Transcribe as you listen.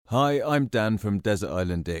Hi, I'm Dan from Desert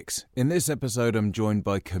Island Dicks. In this episode, I'm joined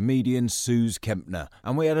by comedian Sooz Kempner,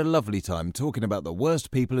 and we had a lovely time talking about the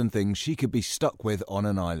worst people and things she could be stuck with on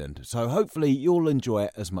an island. So hopefully you'll enjoy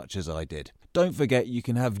it as much as I did. Don't forget you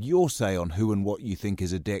can have your say on who and what you think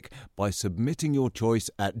is a dick by submitting your choice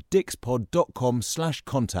at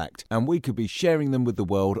dickspod.com/contact, and we could be sharing them with the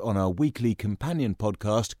world on our weekly companion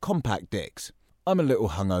podcast, Compact Dicks. I'm a little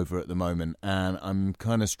hungover at the moment and I'm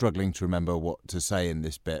kind of struggling to remember what to say in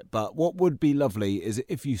this bit, but what would be lovely is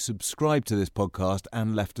if you subscribe to this podcast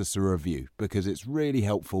and left us a review, because it's really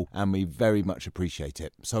helpful and we very much appreciate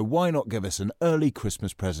it. So why not give us an early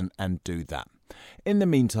Christmas present and do that? In the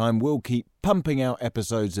meantime, we'll keep pumping out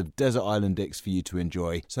episodes of Desert Island Dicks for you to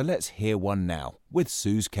enjoy, so let's hear one now with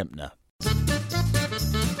Sooz Kempner.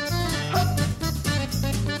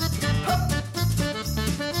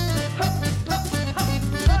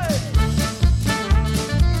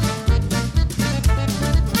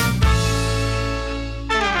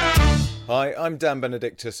 Hi, I'm Dan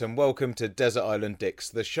Benedictus and welcome to Desert Island Dicks,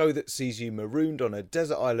 the show that sees you marooned on a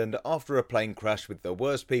desert island after a plane crash with the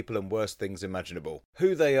worst people and worst things imaginable.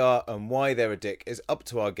 Who they are and why they're a dick is up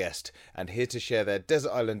to our guest, and here to share their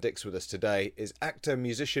Desert Island Dicks with us today is actor,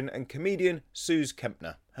 musician and comedian Sooz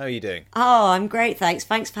Kempner. How are you doing? Oh, I'm great, thanks.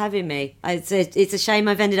 Thanks for having me. It's a shame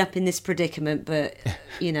I've ended up in this predicament, but,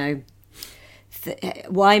 you know...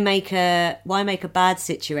 Why make a bad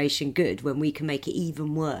situation good when we can make it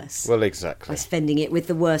even worse? Well, exactly. By spending it with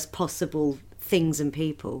the worst possible things and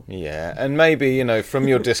people. Yeah, and maybe, you know, from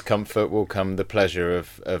your discomfort will come the pleasure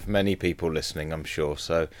of many people listening, I'm sure.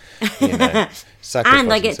 So, you know, sacrifice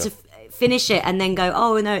and I get yourself. to finish it and then go,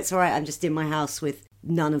 oh, no, it's all right. I'm just in my house with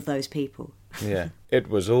none of those people. Yeah, it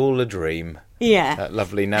was all a dream. Yeah. That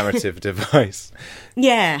lovely narrative device.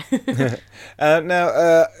 Yeah. Now,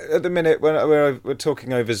 at the minute, when we're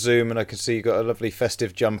talking over Zoom and I can see you got a lovely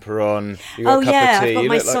festive jumper on. You got a cup of tea. I've got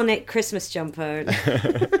my Sonic Christmas jumper.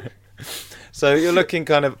 So you're looking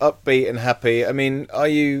kind of upbeat and happy. I mean, are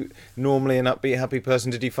you normally an upbeat, happy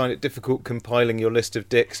person? Did you find it difficult compiling your list of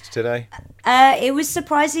dicks today? It was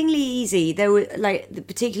surprisingly easy. There were,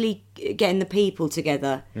 particularly getting the people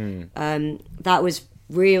together. That was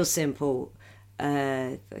real simple.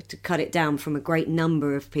 To cut it down from a great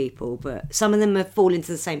number of people, but some of them have fallen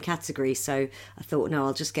into the same category, so I thought, no,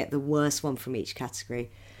 I'll just get the worst one from each category.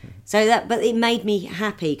 But it made me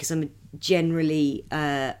happy because I am a generally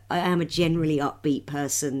upbeat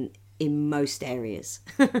person in most areas.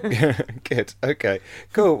 Good. Okay.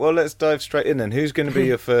 Cool. Well, let's dive straight in then. Who's going to be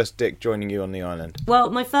your first dick joining you on the island? Well,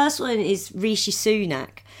 my first one is Rishi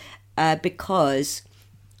Sunak, because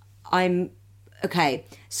I'm... Okay,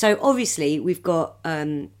 so obviously we've got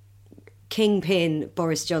Kingpin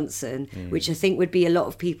Boris Johnson, which I think would be a lot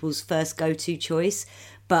of people's first go-to choice.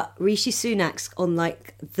 But Rishi Sunak's on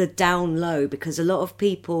the down low because a lot of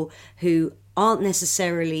people who aren't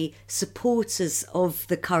necessarily supporters of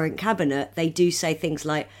the current cabinet, they do say things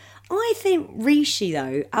like, I think Rishi,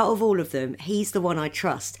 though, out of all of them, he's the one I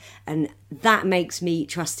trust. And that makes me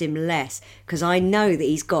trust him less because I know that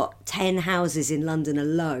he's got 10 houses in London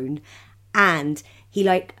alone. And he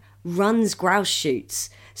runs grouse shoots.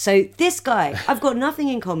 So this guy, I've got nothing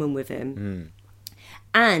in common with him.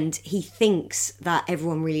 And he thinks that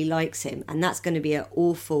everyone really likes him. And that's going to be an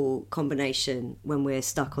awful combination when we're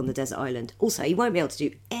stuck on the desert island. Also, he won't be able to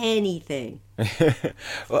do anything.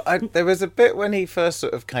 Well, there was a bit when he first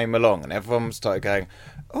sort of came along and everyone started going,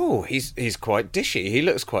 oh, he's quite dishy. He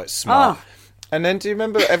looks quite smart. Oh. And then do you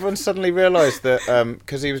remember everyone suddenly realised that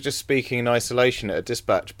because he was just speaking in isolation at a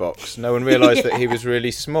dispatch box, no one realised that he was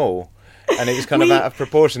really small and he was kind of out of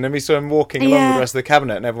proportion. Then we saw him walking along with the rest of the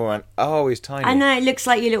cabinet and everyone went, oh, he's tiny. I know, it looks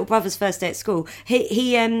like your little brother's first day at school.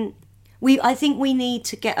 I think we need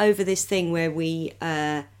to get over this thing where we,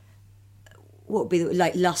 what would be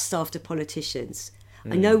lust after politicians.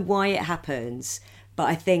 I know why it happens, but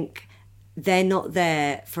I think... they're not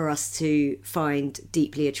there for us to find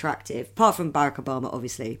deeply attractive, apart from Barack Obama,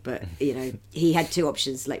 obviously. But, you know, he had two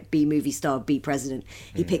options, be movie star, be president.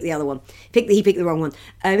 He picked the other one. He picked the wrong one.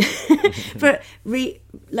 But,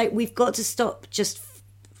 we've got to stop just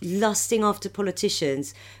lusting after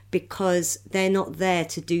politicians because they're not there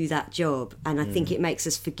to do that job. And I think it makes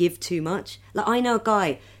us forgive too much. I know a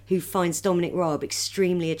guy who finds Dominic Raab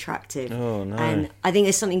extremely attractive. Oh, no. And I think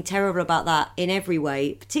there's something terrible about that in every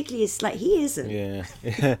way, particularly it's he isn't. Yeah.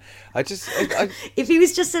 If he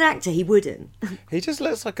was just an actor, he wouldn't. He just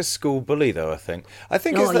looks like a school bully, though, I think. I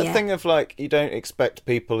think it's that thing of, you don't expect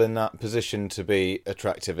people in that position to be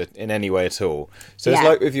attractive in any way at all. So it's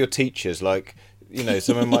like with your teachers,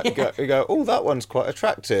 someone might go, oh, that one's quite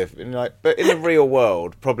attractive, and but in the real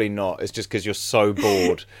world, probably not. It's just because you're so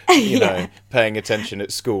bored, paying attention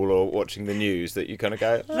at school or watching the news that you kind of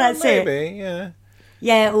go, that's maybe, it.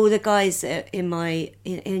 Yeah, all the guys in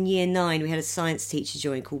year 9, we had a science teacher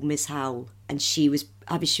join called Miss Howell, and she was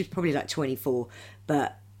probably like 24,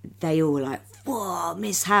 but they all were like, whoa,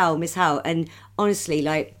 Miss Howell, and honestly,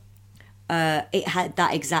 like, it had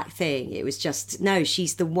that exact thing. It was just, no,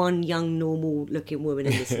 she's the one young, normal-looking woman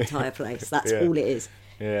in this entire place. That's all it is.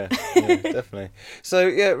 Yeah, definitely. So,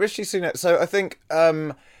 Rishi Sunak. So, I think,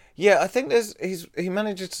 I think he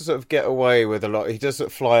manages to sort of get away with a lot. He does sort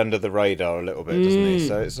of fly under the radar a little bit, doesn't he?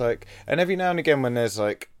 So, it's like, and every now and again when there's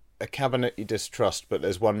like a cabinet you distrust, but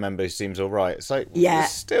there's one member who seems all right. It's like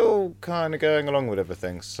he's still kind of going along with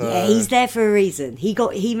everything. So yeah, he's there for a reason.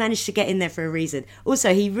 He managed to get in there for a reason.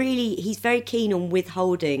 Also, he's very keen on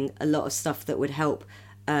withholding a lot of stuff that would help.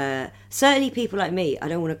 Certainly, people like me. I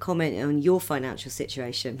don't want to comment on your financial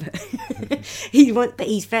situation, but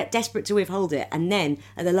he's very desperate to withhold it. And then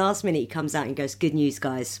at the last minute, he comes out and goes, "Good news,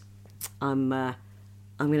 guys. I'm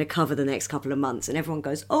going to cover the next couple of months," and everyone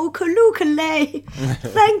goes, "Oh, Kalukale,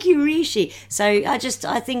 thank you, Rishi." So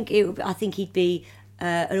I think he'd be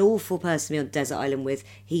an awful person to be on a desert island with.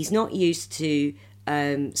 He's not used to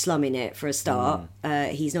slumming it for a start.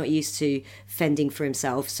 He's not used to fending for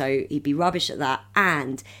himself, so he'd be rubbish at that.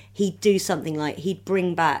 And he'd do something like he'd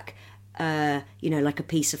bring back, like a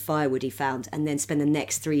piece of firewood he found, and then spend the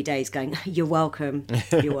next 3 days going, "You're welcome,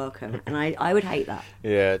 you're welcome." And I would hate that.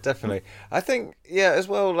 Yeah, definitely. I think, as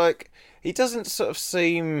well, like, he doesn't sort of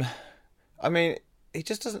seem, he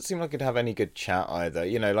just doesn't seem like he'd have any good chat either.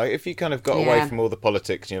 Like, if you kind of got away from all the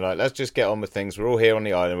politics and you're like, let's just get on with things, we're all here on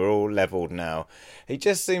the island, we're all levelled now. He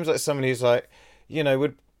just seems like someone who's like,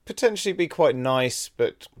 would potentially be quite nice,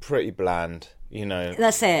 but pretty bland,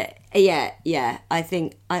 That's it. Yeah. I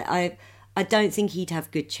think, I don't think he'd have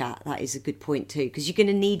good chat. That is a good point too, because you're going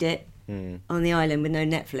to need it on the island with no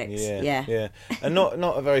Netflix. Yeah. And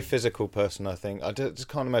not a very physical person, I think. I just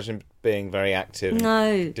can't imagine being very active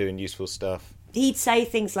and doing useful stuff. He'd say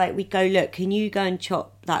things like, we'd go, "Look, can you go and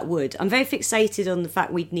chop that wood?" I'm very fixated on the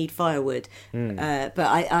fact we'd need firewood. But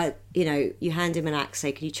I you hand him an axe,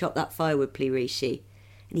 say, "Can you chop that firewood, please, Rishi?"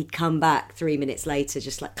 And he'd come back 3 minutes later,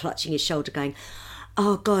 just like clutching his shoulder, going,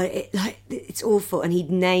 "Oh God, it's awful." And he'd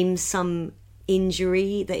name some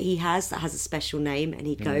injury that he has that has a special name, and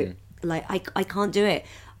he'd go, like, I can't do it.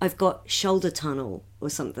 I've got shoulder tunnel or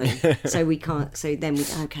something. So we can't. So then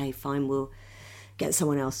okay, fine, we'll get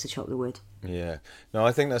someone else to chop the wood. Yeah. No,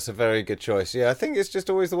 I think that's a very good choice. Yeah, I think it's just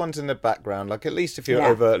always the ones in the background. Like, at least if you're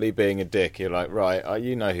overtly being a dick, you're like, right,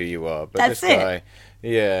 you know who you are. But that's this guy,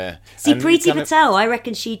 See, Preeti Patel, I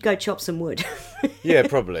reckon she'd go chop some wood. Yeah,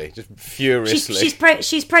 probably. Just furiously.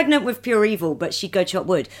 She's pregnant with pure evil, but she'd go chop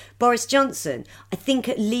wood. Boris Johnson, I think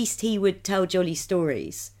at least he would tell jolly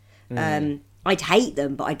stories. I'd hate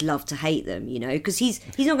them, but I'd love to hate them, because he's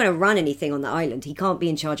not going to run anything on the island. He can't be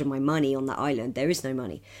in charge of my money on that island. There is no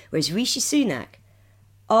money. Whereas Rishi Sunak,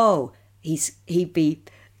 he'd be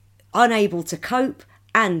unable to cope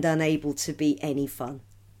and unable to be any fun.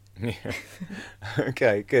 Yeah.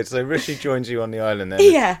 Okay, good. So Rishi joins you on the island then.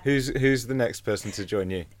 Yeah. Who's the next person to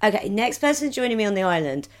join you? Okay, next person joining me on the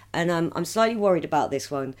island, and I'm slightly worried about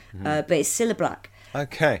this one, but it's Cilla Black.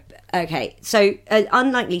 Okay. Okay, so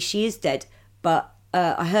unlikely she is dead, but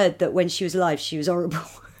I heard that when she was alive, she was horrible.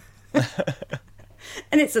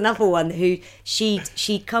 And it's another one who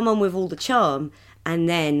she'd come on with all the charm, and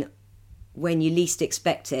then when you least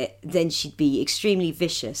expect it, then she'd be extremely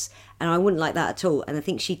vicious, and I wouldn't like that at all. And I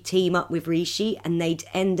think she'd team up with Rishi, and they'd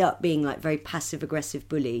end up being like very passive aggressive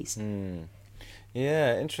bullies.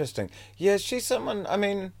 Yeah, interesting. Yeah, she's someone,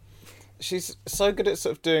 she's so good at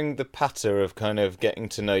sort of doing the patter of kind of getting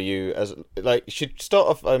to know you, as like, she'd start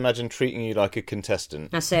off, I imagine, treating you like a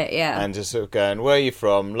contestant. That's it, yeah. And just sort of going, "Where are you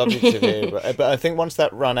from? Lovely to hear." But I think once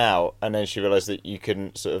that ran out, and then she realised that you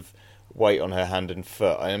couldn't sort of wait on her hand and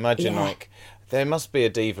foot, I imagine like there must be a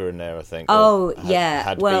diva in there, I think. Oh,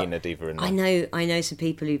 been a diva in there. I know some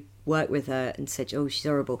people who worked with her and said, "Oh, she's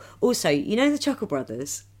horrible." Also, the Chuckle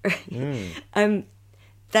Brothers?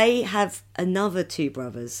 They have another two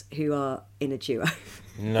brothers who are in a duo.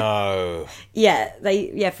 No.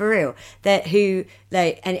 For real.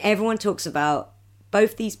 And everyone talks about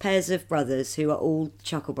both these pairs of brothers who are all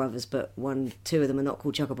Chuckle Brothers, but two of them are not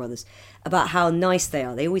called Chuckle Brothers, about how nice they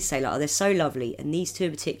are. They always say, like, "Oh, they're so lovely." And these two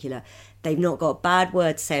in particular, they've not got a bad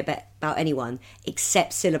word to say about anyone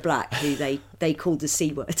except Cilla Black, who they called the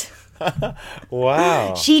C word.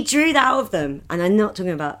 Wow. She drew that out of them, and I'm not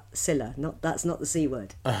talking about Cilla. That's not the C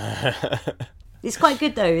word. It's quite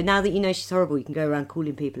good though. Now that you know she's horrible, you can go around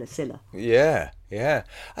calling people a Scylla. Yeah.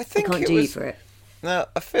 I think I can't do you for it. No,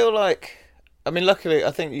 I feel like. I mean, luckily,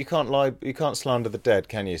 I think you can't lie. You can't slander the dead,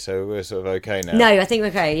 can you? So we're sort of okay now. No, I think we're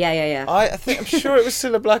okay. Yeah. I'm sure it was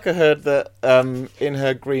Cilla Black. I heard that in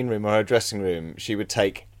her green room or her dressing room, she would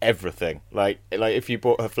take everything. Like if you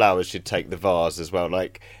bought her flowers, she'd take the vase as well.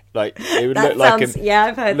 Like it would look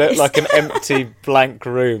I've heard look this. like an empty blank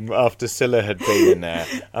room after Cilla had been in there,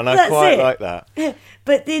 and I quite like that.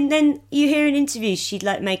 But then you hear in interviews she'd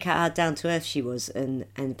like make out how down to earth she was, and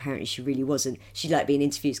apparently she really wasn't. She'd like be in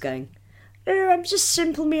interviews going, "Oh, I'm just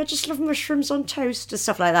simple me. I just love mushrooms on toast," and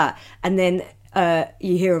stuff like that. And then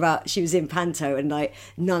you hear about she was in Panto, and like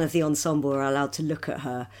none of the ensemble were allowed to look at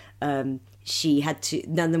her. She had to.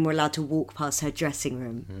 None of them were allowed to walk past her dressing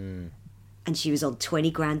room. And she was on 20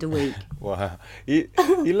 grand a week. Wow.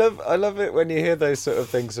 I love it when you hear those sort of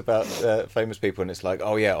things about famous people, and it's like,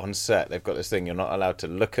 oh yeah, on set they've got this thing, you're not allowed to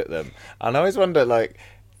look at them. And I always wonder, like,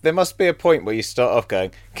 there must be a point where you start off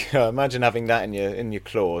going, imagine having that in your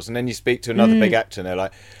claws, and then you speak to another big actor and they're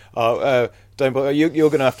like, don't bother, you're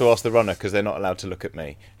going to have to ask the runner because they're not allowed to look at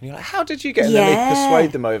me. And you're like, how did you get in? And then they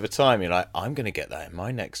persuade them over time. You're like, I'm going to get that in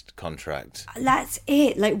my next contract. That's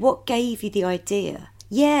it. Like, what gave you the idea?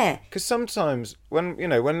 Yeah, because sometimes when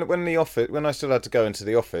the office, when I still had to go into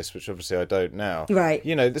the office, which obviously I don't now, right?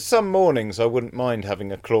 There's some mornings I wouldn't mind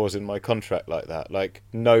having a clause in my contract like that, like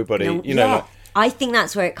nobody, like, I think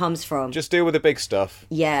that's where it comes from. Just deal with the big stuff.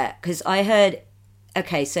 Yeah, because I heard,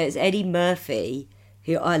 okay, so it's Eddie Murphy,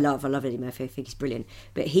 who I love Eddie Murphy, I think he's brilliant,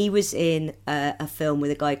 but he was in a film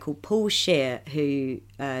with a guy called Paul Scheer, who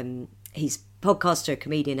he's podcaster,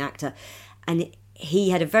 comedian, actor, and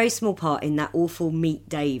he had a very small part in that awful Meet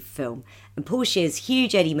Dave film. And Paul Scheer's a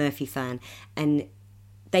huge Eddie Murphy fan. And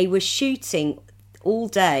they were shooting all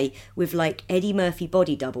day with like Eddie Murphy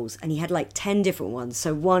body doubles. And he had like 10 different ones.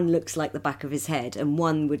 So one looks like the back of his head and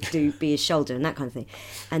one would be his shoulder and that kind of thing.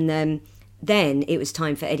 And then it was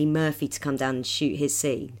time for Eddie Murphy to come down and shoot his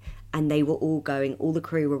scene. And they were all the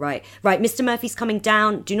crew were right, Mr. Murphy's coming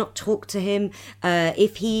down, do not talk to him.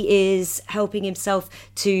 If he is helping himself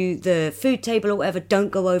to the food table or whatever,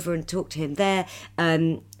 don't go over and talk to him there.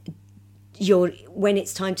 When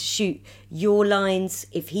it's time to shoot your lines,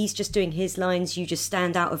 if he's just doing his lines, you just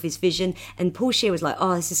stand out of his vision. And Paul Scheer was like,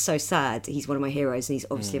 oh, this is so sad. He's one of my heroes and he's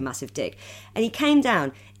obviously a massive dick. And he came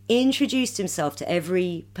down, introduced himself to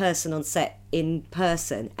every person on set in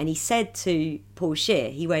person, and he said to Paul Scheer,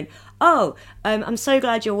 he went, I'm so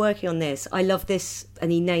glad you're working on this, I love this,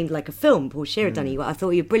 and he named like a film Paul Scheer had done. He went, I thought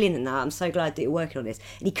you were brilliant in that, I'm so glad that you're working on this.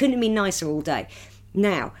 And he couldn't have been nicer all day.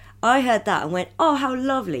 Now I heard that and went, oh, how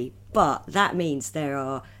lovely, but that means there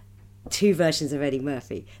are two versions of Eddie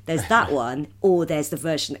Murphy. There's that one, or there's the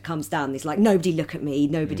version that comes down, it's like, nobody look at me,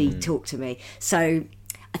 nobody talk to me. So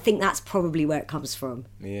I think that's probably where it comes from.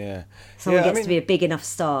 Yeah. Someone gets to be a big enough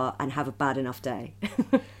star and have a bad enough day.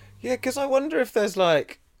 Yeah, because I wonder if there's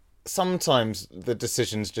like, sometimes the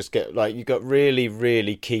decisions just get like, you've got really,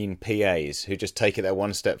 really keen PAs who just take it there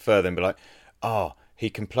one step further and be like, he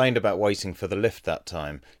complained about waiting for the lift that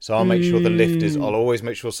time, so I'll make sure the lift is. I'll always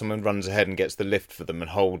make sure someone runs ahead and gets the lift for them and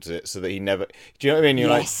holds it so that he never. Do you know what I mean? You're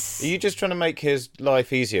like, are you just trying to make his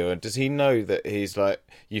life easier? And does he know that he's like,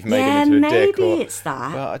 you've made him into a dick? Maybe it's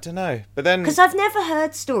that. Well, I don't know. But then, because I've never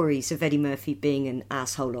heard stories of Eddie Murphy being an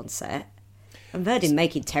asshole on set. I've heard him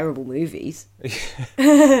making terrible movies.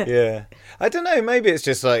 Yeah. I don't know, maybe it's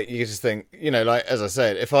just like, you just think, like, as I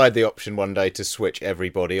said, if I had the option one day to switch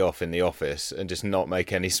everybody off in the office and just not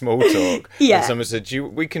make any small talk, and someone said,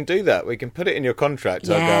 we can do that, we can put it in your contract,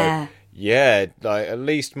 I'd go, like, at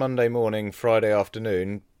least Monday morning, Friday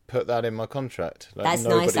afternoon, put that in my contract. Like, that's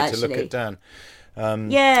nobody nice, actually. to look at Dan.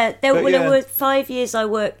 There were 5 years I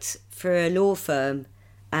worked for a law firm.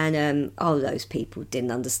 And, those people didn't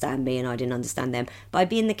understand me and I didn't understand them. But I'd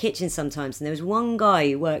be in the kitchen sometimes, and there was one guy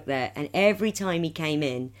who worked there, and every time he came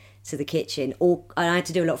in to the kitchen, and I had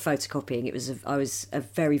to do a lot of photocopying. I was a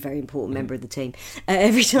very, very important member of the team.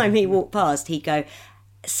 Every time he walked past, he'd go,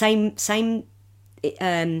 same,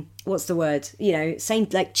 what's the word? Same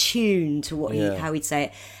like tune to how he'd say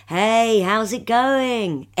it. Hey, how's it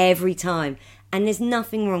going? Every time. And there's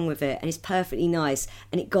nothing wrong with it, and it's perfectly nice.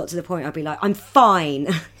 And it got to the point I'd be like, I'm fine.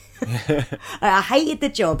 I hated the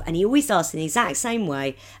job, and he always asked in the exact same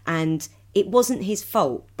way, and it wasn't his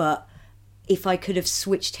fault, but if I could have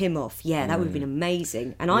switched him off, that would have been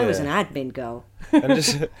amazing. And I was an admin girl.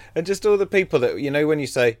 and just all the people that, when you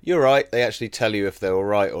say, you're right, they actually tell you if they're all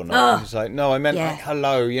right or not. It's like, no, I meant like,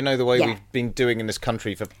 hello, the way we've been doing in this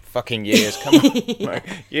country for fucking years. Come on.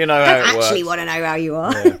 You know how it works. I actually want to know how you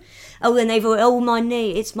are. oh, and they've all, my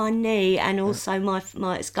knee, it's my knee, and also my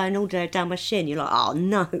it's going all down my shin. You're like, oh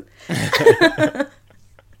no.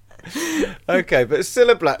 Okay, but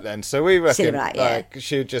Cilla Black then. So we reckon Cilla Black, yeah.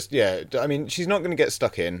 she would just, I mean, she's not going to get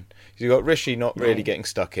stuck in. You've got Rishi not really getting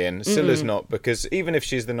stuck in. Cilla's not, because even if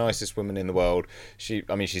she's the nicest woman in the world,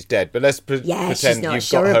 she's dead. But let's pretend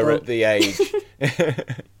you've got her at the age.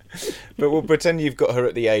 But we'll pretend you've got her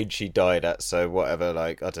at the age she died at. So whatever,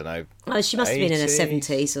 like, I don't know. Oh, she must 80s, have been in her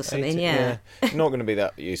 70s or something, 80, yeah. Not going to be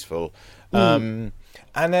that useful. And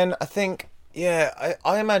then I think... Yeah,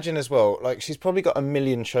 I imagine as well, like, she's probably got a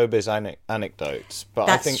million showbiz anecdotes, but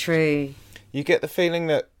That's I think true. You get the feeling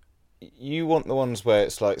that you want the ones where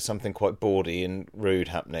it's like something quite bawdy and rude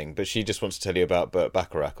happening, but she just wants to tell you about Burt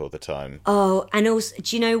Bacharach all the time. Oh, and also,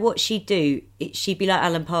 do you know what she'd do? She'd be like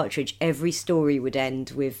Alan Partridge. Every story would end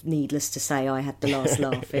with, needless to say, I had the last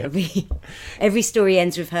laugh. It'll be every story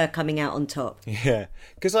ends with her coming out on top. Yeah,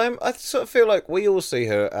 because I sort of feel like we all see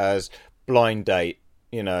her as blind date.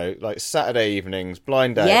 You know, like Saturday evenings,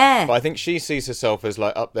 blind date. Yeah. But I think she sees herself as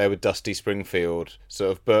like up there with Dusty Springfield,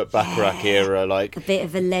 sort of Burt Bacharach era, like a bit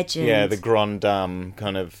of a legend. Yeah, the Grand Dame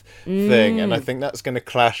kind of thing. And I think that's going to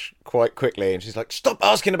clash quite quickly. And she's like, stop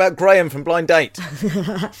asking about Graham from Blind Date.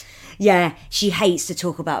 Yeah, she hates to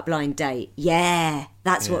talk about Blind Date. Yeah,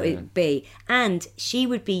 that's what it would be. And she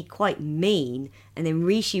would be quite mean, and then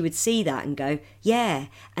Rishi would see that and go, yeah,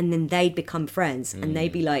 and then they'd become friends, and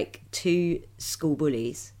they'd be like two school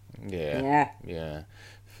bullies. Yeah.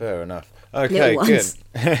 Fair enough. Okay, good.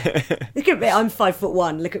 Look at me, I'm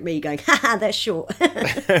 5'1". Look at me going, haha, they're short.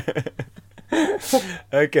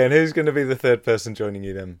 Okay, and who's going to be the third person joining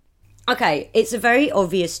you then? Okay, it's a very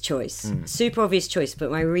obvious choice, super obvious choice, but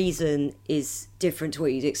my reason is different to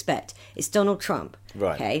what you'd expect. It's Donald Trump.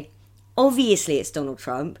 Right. Okay, obviously it's Donald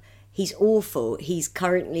Trump. He's awful. He's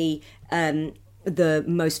currently the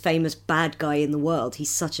most famous bad guy in the world. He's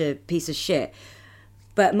such a piece of shit.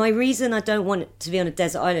 But my reason I don't want to be on a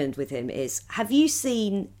desert island with him is, have you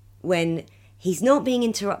seen when he's not being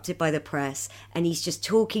interrupted by the press and he's just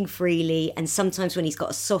talking freely, and sometimes when he's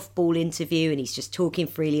got a softball interview and he's just talking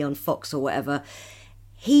freely on Fox or whatever,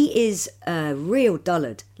 he is a real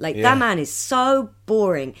dullard. Like, that man is so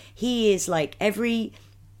boring. He is like every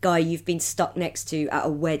guy you've been stuck next to at a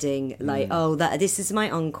wedding, like, this is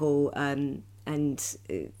my uncle, and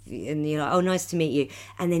you're like, oh, nice to meet you,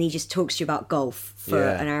 and then he just talks to you about golf for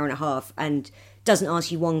an hour and a half and doesn't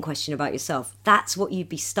ask you one question about yourself. That's what you'd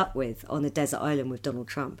be stuck with on a desert island with Donald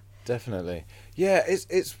Trump. Definitely. Yeah,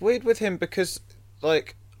 it's weird with him because,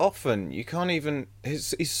 like, often you can't even...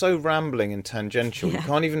 He's so rambling and tangential. You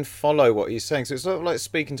can't even follow what he's saying. So it's sort of like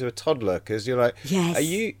speaking to a toddler, because you're like,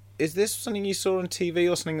 yes. Is this something you saw on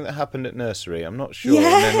TV or something that happened at nursery? I'm not sure.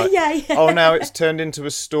 Yeah, and then, like, yeah. Oh, now it's turned into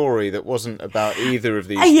a story that wasn't about either of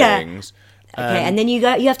these things. Okay, and then you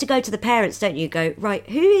have to go to the parents, don't you? Go, right,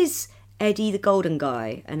 who is Eddie the Golden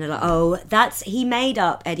Guy? And they're like, oh, he made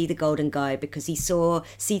up Eddie the Golden Guy because he saw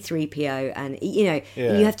C-3PO, and you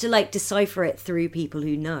you have to like decipher it through people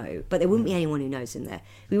who know, but there wouldn't be anyone who knows in there.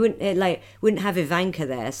 We wouldn't have Ivanka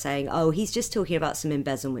there saying, oh, he's just talking about some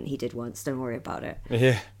embezzlement he did once, don't worry about it.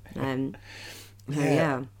 Yeah.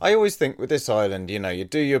 I always think with this island, you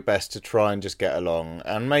do your best to try and just get along,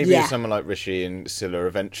 and maybe with someone like Rishi and Cilla,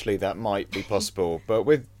 eventually that might be possible, but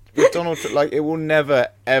with Donald Trump, like, it will never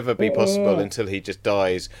ever be possible until he just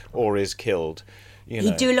dies or is killed.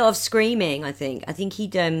 He'd do a lot of screaming. I think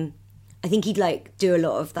he'd like do a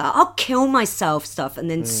lot of that I'll kill myself stuff, and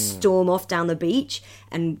then storm off down the beach,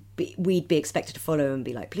 and we'd be expected to follow him and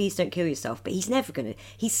be like, please don't kill yourself. But he's never gonna.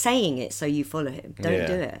 He's saying it so you follow him. Don't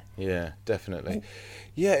do it. Yeah, definitely.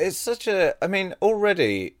 Yeah, it's such a... I mean,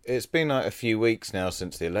 already, it's been like a few weeks now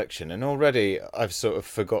since the election, and already I've sort of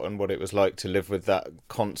forgotten what it was like to live with that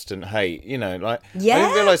constant hate, I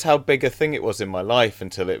didn't realise how big a thing it was in my life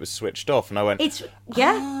until it was switched off, and I went... I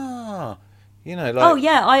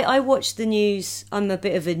watch the news. I'm a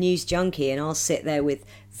bit of a news junkie, and I'll sit there with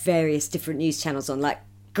various different news channels on, like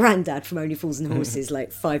Grandad from Only Fools and Horses,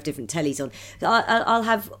 like 5 different tellies on. I'll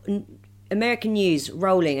have American news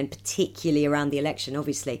rolling, and particularly around the election,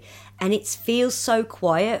 obviously, and it feels so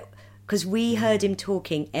quiet because we heard him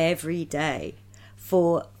talking every day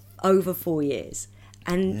for over 4 years,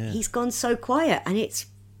 and he's gone so quiet, and it's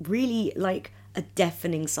really like a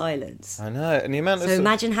deafening silence. I know, and the amount of... So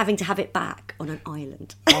imagine having to have it back on an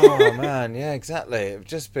island. Oh man, yeah, exactly. It'd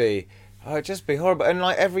just be horrible. And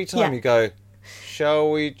like every time you go, shall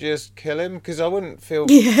we just kill him? Because I wouldn't feel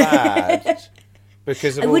bad.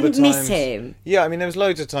 Because of I all wouldn't the miss times, him. Yeah, I mean, there was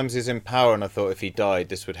loads of times he's in power, and I thought if he died,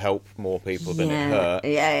 this would help more people than it hurt.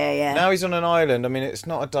 Yeah. Now he's on an island. I mean, it's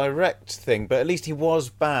not a direct thing, but at least he was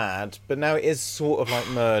bad. But now it is sort of like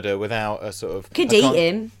murder without a sort of... Could eat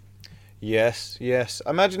him. Yes.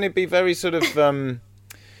 I imagine he'd be very sort of... Because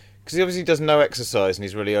he obviously does no exercise and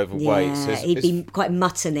he's really overweight. Yeah, so he'd be quite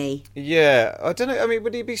muttony. Yeah, I don't know. I mean,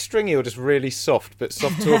 would he be stringy or just really soft, but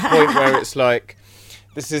soft to a point where it's like...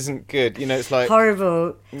 This isn't good, it's like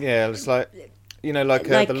horrible. Yeah, it's like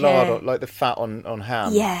like the lard, like the fat on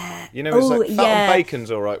ham. Yeah, it's like fat on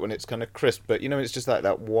bacon's all right when it's kind of crisp, but it's just like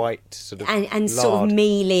that white sort of and lard. sort of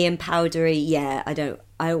mealy and powdery. Yeah, I don't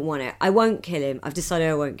want it. I won't kill him. I've decided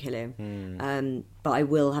I won't kill him. But I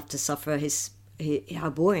will have to suffer how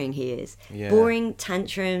boring he is. Yeah. Boring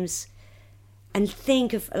tantrums, and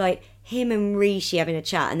think of like him and Rishi having a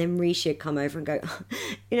chat, and then Rishi would come over and go,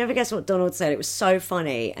 "You never guess what Donald said? It was so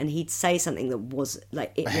funny." And he'd say something that was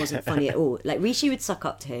like it wasn't funny at all. Like Rishi would suck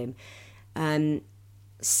up to him.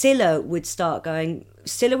 Scylla would start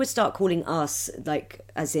calling us like,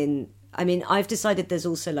 as in, I mean, I've decided there's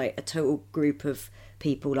also like a total group of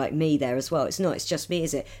people like me there as well. It's just me,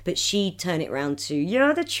 is it? But she'd turn it around to,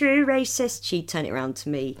 "You're the true racist." She'd turn it around to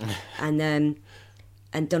me,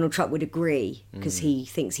 and Donald Trump would agree because he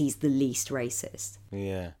thinks he's the least racist.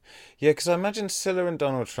 Yeah, because I imagine Scylla and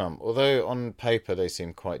Donald Trump, although on paper they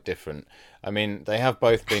seem quite different, I mean, they have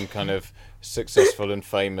both been kind of successful and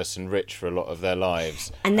famous and rich for a lot of their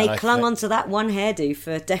lives. And they clung onto that one hairdo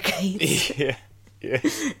for decades.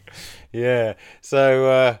 Yeah.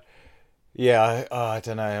 So... I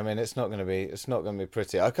don't know. I mean, it's not going to be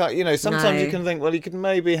pretty. I can't. Sometimes you can think, well, you could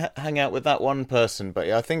maybe hang out with that one person, but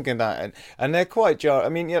I think in that, and they're quite I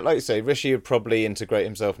mean, like you say, Rishi would probably integrate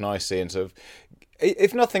himself nicely and sort of.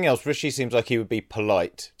 If nothing else, Rishi seems like he would be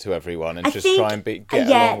polite to everyone and try and get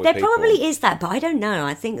along with people. There probably is that, but I don't know.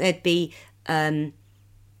 I think there'd be a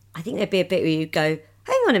bit where you go,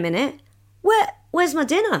 "Hang on a minute, where's my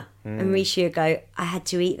dinner?" And Rishi would go, "I had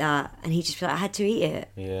to eat that," and he'd just be like, "I had to eat it."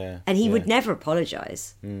 Yeah, and he would never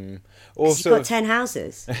apologise. Or he's got 10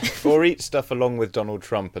 houses. Or eat stuff along with Donald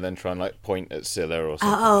Trump and then try and like point at Scylla or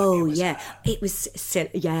something. Oh, it was Scylla.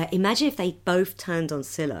 Yeah, imagine if they both turned on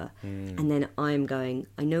Scylla, and then I'm going,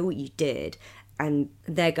 "I know what you did," and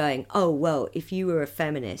they're going, "Oh well, if you were a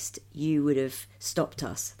feminist, you would have stopped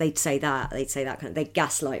us." They'd say that kind of. They'd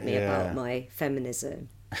gaslight me about my feminism.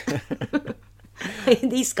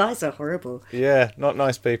 These guys are horrible. Yeah, not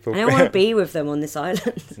nice people. I don't want to be with them on this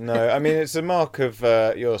island. No, I mean, it's a mark of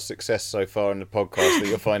your success so far in the podcast that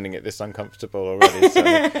you're finding it this uncomfortable already. So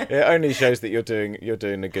it only shows that you're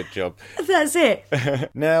doing a good job. That's it.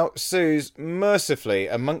 Now, Sooz, mercifully,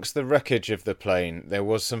 amongst the wreckage of the plane, there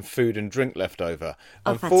was some food and drink left over.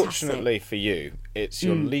 Unfortunately for you, it's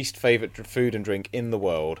your least favourite food and drink in the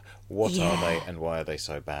world. What are they and why are they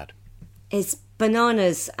so bad? It's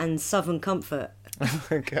bananas and Southern Comfort.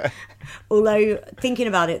 Okay. Although, thinking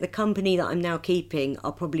about it, the company that I'm now keeping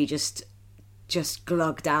are probably just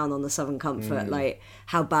glug down on the Southern Comfort. Like,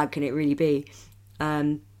 how bad can it really be?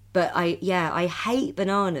 But I hate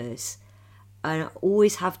bananas, and I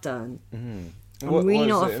always have done. I'm really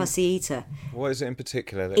not a fussy eater. What is it in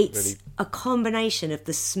particular that it's a combination of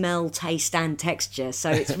the smell, taste, and texture. So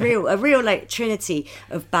it's a real like trinity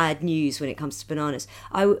of bad news when it comes to bananas.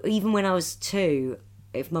 Even when I was 2,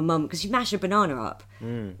 if my mum, because you mash a banana up,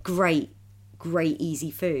 great easy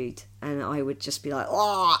food, and I would just be like,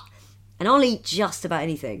 "Oh!" And I'll eat just about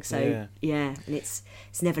anything. So yeah, and it's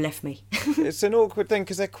never left me. It's an awkward thing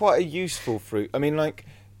because they're quite a useful fruit. I mean, like.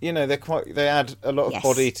 They add a lot of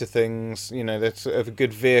body to things. They're sort of a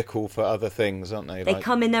good vehicle for other things, aren't they? They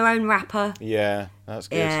come in their own wrapper. Yeah, that's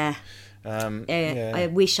good. Yeah. I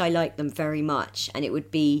wish I liked them very much, and it would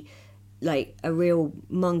be like a real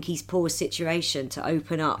monkey's paw situation to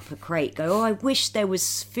open up a crate, go, "Oh, I wish there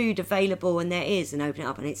was food available," and there is, and open it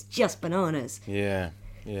up, and it's just bananas. Yeah.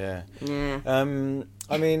 Yeah. I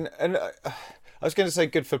mean, and I was going to say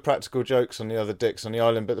good for practical jokes on the other dicks on the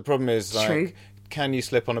island, but the problem is, like, True. Can you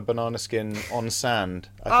slip on a banana skin on sand?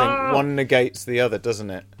 I think one negates the other, doesn't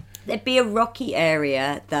it? There'd be a rocky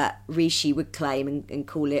area that Rishi would claim and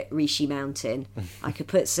call it Rishi Mountain. I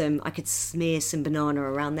could smear some banana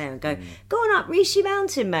around there and go, "Go on up Rishi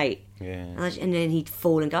Mountain, mate." Yeah. And then he'd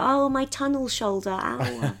fall and go, "Oh, my tunnel shoulder,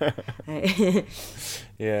 ow."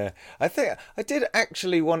 Yeah. I think I did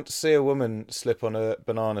actually once see a woman slip on a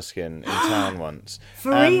banana skin in town once.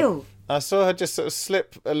 For real? I saw her just sort of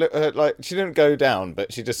slip, like she didn't go down,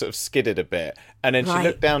 but she just sort of skidded a bit. And then she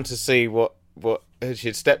looked down to see what what she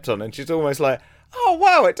had stepped on, and she's almost like, oh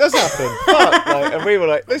wow, it does happen. Fuck. Like, and we were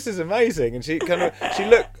like, this is amazing. And she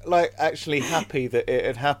looked like actually happy that it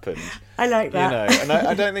had happened. I like that. You know, and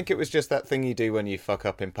I don't think it was just that thing you do when you fuck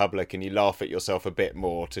up in public and you laugh at yourself a bit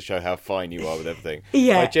more to show how fine you are with everything.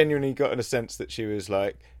 Yeah. I genuinely got in a sense that she was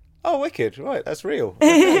like, oh, wicked, right, that's real.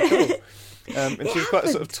 Okay, cool. And she was quite a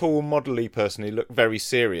sort of tall, modelly person who looked very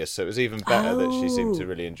serious, so it was even better that she seemed to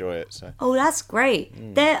really enjoy it. So. Oh, that's great.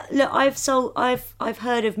 Look, I've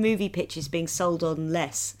heard of movie pictures being sold on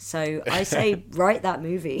less, so I say write that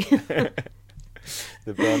movie.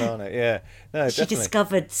 The banana, yeah. No, she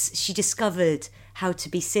definitely. discovered how to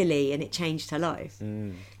be silly, and it changed her life.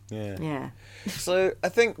 Yeah. So I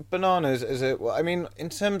think bananas in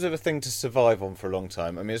terms of a thing to survive on for a long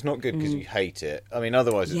time, I mean, it's not good because you hate it. I mean,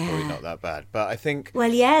 otherwise it's probably not that bad. But I think...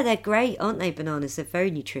 Well, yeah, they're great, aren't they, bananas? They're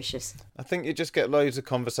very nutritious. I think you just get loads of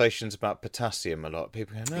conversations about potassium a lot.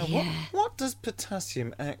 People go, no, what does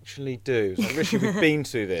potassium actually do? It's like, Rishi, we've been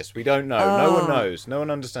through this. We don't know. No one knows. No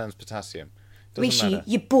one understands potassium. Rishi,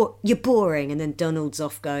 you're boring. And then Donald's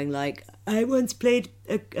off going like, I once played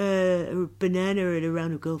a banana at a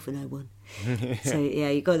round of golf and I won. So yeah,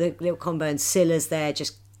 you got the little combo, and Scylla's there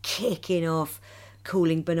just kicking off,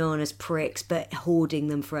 calling bananas pricks, but hoarding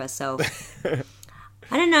them for herself.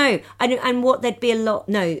 I don't know. And what there'd be a lot.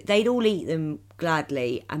 No, they'd all eat them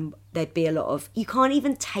gladly, and there'd be a lot of. You won't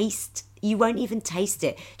even taste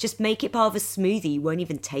it. Just make it part of a smoothie. You won't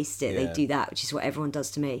even taste it. Yeah. They do that, which is what everyone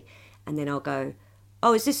does to me. And then I'll go,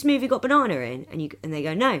 oh, is this smoothie got banana in? And they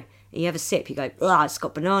go, no. And you have a sip. You go, oh, it's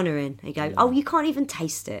got banana in. And you go, oh, you can't even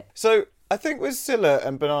taste it. So I think with Scylla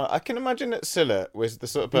and banana, I can imagine that Scylla was the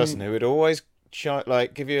sort of person who would always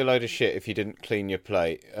give you a load of shit if you didn't clean your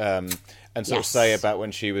plate, and sort of say about when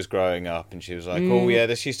she was growing up, and she was like, oh yeah,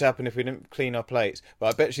 this used to happen if we didn't clean our plates. But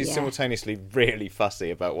I bet she's simultaneously really fussy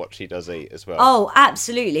about what she does eat as well. Oh,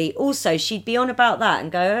 absolutely. Also, she'd be on about that and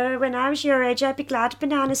go, oh, when I was your age, I'd be glad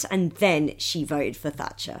bananas. And then she voted for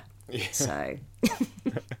Thatcher. Yeah. So...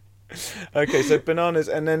 Okay, so bananas,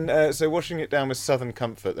 and then so washing it down with Southern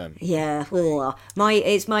Comfort then. Yeah,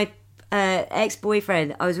 it's my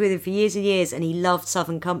ex-boyfriend. I was with him for years and years, and he loved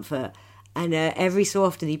Southern Comfort. And every so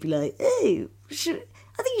often he'd be like, "Hey, I think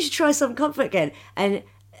you should try Southern Comfort again." And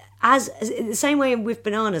as the same way with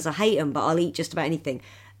bananas, I hate them, but I'll eat just about anything.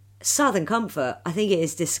 Southern Comfort, I think it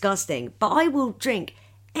is disgusting, but I will drink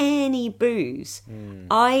any booze.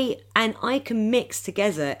 I can mix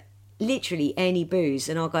together literally any booze,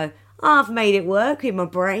 and I'll go, oh, I've made it work in my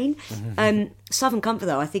brain. Southern Comfort,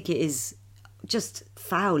 though, I think it is just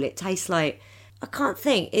foul. It tastes like, I can't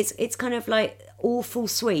think. It's kind of like awful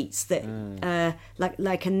sweets that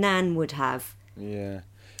like a nan would have. Yeah.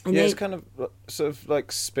 And it's kind of sort of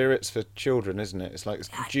like spirits for children, isn't it? It's like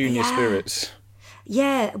junior spirits.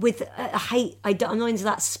 Yeah, with I'm not into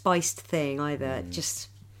that spiced thing either. Just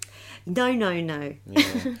no.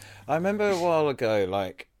 Yeah. I remember a while ago,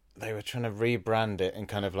 like, they were trying to rebrand it and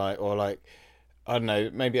kind of like, or like, I don't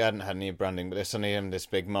know, maybe I hadn't had any branding, but they're suddenly having this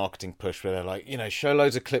big marketing push where they're like, show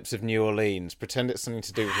loads of clips of New Orleans, pretend it's something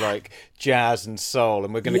to do with like jazz and soul,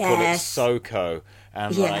 and we're going to call it SoCo.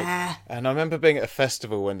 And and I remember being at a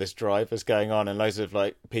festival when this drive was going on, and loads of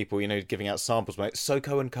like people, giving out samples, like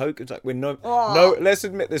SoCo and Coke. It's like, no, let's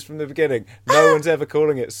admit this from the beginning. No one's ever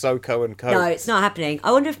calling it SoCo and Coke. No, it's not happening.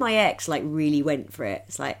 I wonder if my ex like really went for it.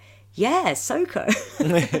 It's like, yeah, SoCo.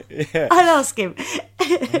 Yeah. I'll ask him.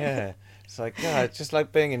 Yeah. It's like, God, it's just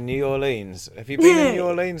like being in New Orleans. Have you been in New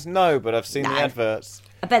Orleans? No, but I've seen the adverts.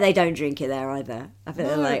 I bet they don't drink it there either. I bet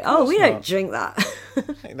they're like, oh, we don't drink that.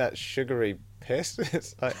 Like that sugary piss.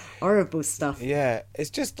 It's like horrible stuff. Yeah, it's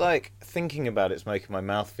just like thinking about it's making my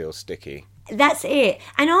mouth feel sticky. That's it.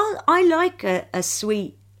 And I like a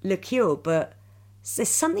sweet liqueur, but there's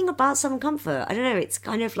something about Southern Comfort. I don't know. It's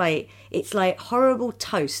kind of like, it's like horrible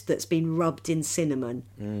toast that's been rubbed in cinnamon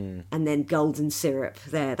and then golden syrup.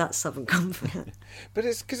 There, that's Southern Comfort. But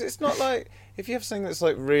it's because it's not like, if you have something that's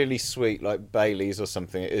like really sweet, like Baileys or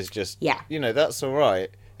something, it is just, that's all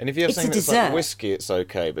right. And if you have something that's like whiskey, it's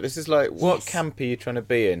okay. But this is like, what camp are you trying to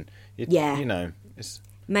be in? It's...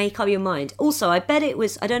 Make up your mind. Also, I bet it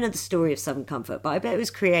was, I don't know the story of Southern Comfort, but I bet it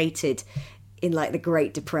was created in like the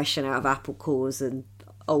Great Depression out of apple cores and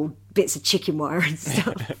old bits of chicken wire and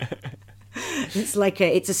stuff. It's like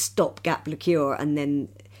it's a stopgap liqueur, and then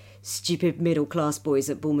stupid middle class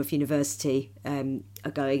boys at Bournemouth University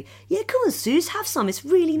are going, yeah, come on, Sooz, have some. It's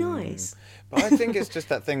really nice. But I think it's just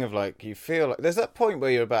that thing of like, you feel like there's that point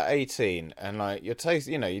where you're about 18 and like your taste,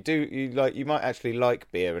 you might actually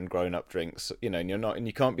like beer and grown up drinks, and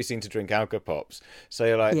you can't be seen to drink Alka-Pops. So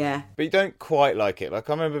you're like, but you don't quite like it. Like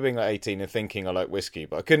I remember being like 18 and thinking I like whiskey,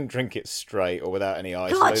 but I couldn't drink it straight or without any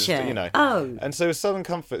ice. Gotcha. And so Southern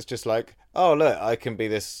Comfort's just like, oh look, I can be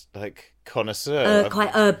this like connoisseur.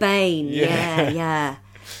 Quite urbane. Yeah.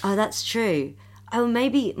 Oh, that's true. Oh,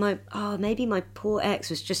 maybe my poor ex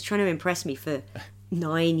was just trying to impress me for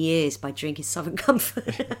 9 years by drinking Southern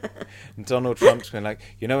Comfort. And Donald Trump's been like,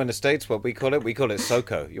 in the States, what we call it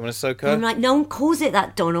SoCo. You want a SoCo? And I'm like, no one calls it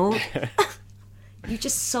that, Donald. You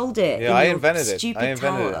just sold it. Yeah, I invented it. I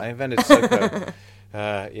invented SoCo.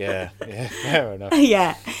 Yeah, fair enough.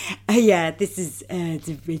 This is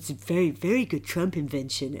it's a very, very good Trump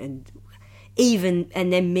invention,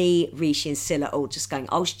 and then me, Rishi and Scylla all just going,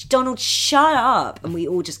 oh, Donald, shut up. And we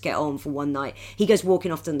all just get on for one night. He goes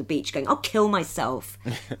walking off on the beach going, I'll kill myself.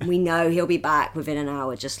 And we know he'll be back within an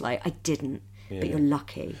hour, just like, I didn't, but you're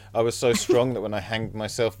lucky. I was so strong that when I hanged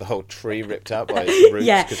myself, the whole tree ripped out by its roots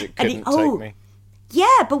because it couldn't take me.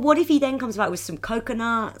 Yeah, but what if he then comes back with some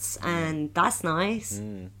coconuts and that's nice.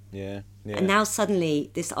 Yeah. And now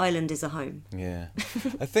suddenly this island is a home. Yeah.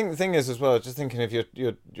 I think the thing is as well, just thinking of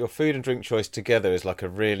your food and drink choice together is like a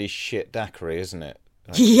really shit daiquiri, isn't it?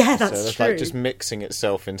 Like, yeah, that's so it's true. like just mixing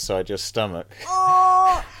itself inside your stomach.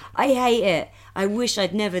 Oh, I hate it. I wish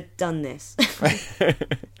I'd never done this.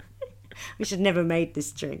 We should never made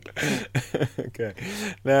this drink. Okay.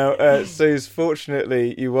 Now, Sooz,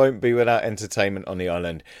 fortunately, you won't be without entertainment on the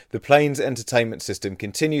island. The plane's entertainment system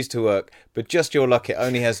continues to work, but just your luck, it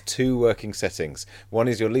only has 2 working settings. One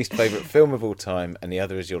is your least favourite film of all time, and the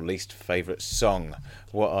other is your least favourite song.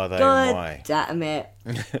 What are they and why? Damn it.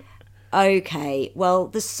 Okay, well,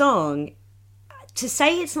 the song, to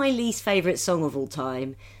say it's my least favourite song of all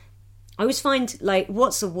time, I always find, like,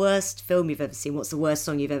 what's the worst film you've ever seen? What's the worst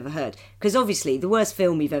song you've ever heard? Because obviously the worst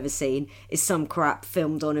film you've ever seen is some crap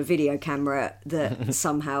filmed on a video camera that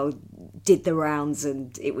somehow did the rounds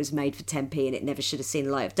and it was made for 10p and it never should have seen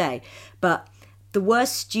the light of day. But the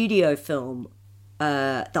worst studio film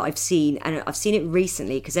that I've seen, and I've seen it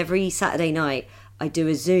recently because every Saturday night I do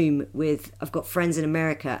a Zoom I've got friends in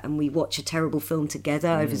America and we watch a terrible film together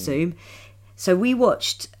over Zoom. So we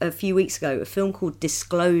watched a few weeks ago a film called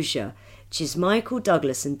Disclosure, which is Michael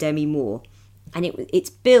Douglas and Demi Moore, and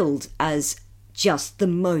it's billed as just the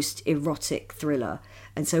most erotic thriller,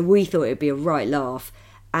 and so we thought it'd be a right laugh,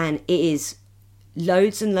 and it is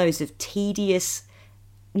loads and loads of tedious,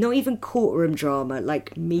 not even courtroom drama,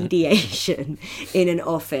 like mediation in an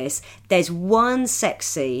office. There's one sex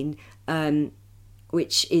scene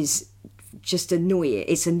which is just annoying.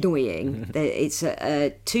 It's annoying. It's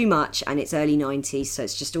too much, and it's early 90s, so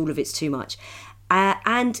it's just all of it's too much.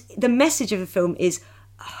 And the message of the film is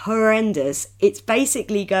horrendous. It's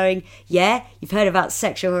basically going, yeah, you've heard about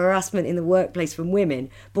sexual harassment in the workplace from women,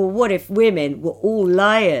 but what if women were all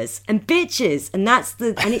liars and bitches? And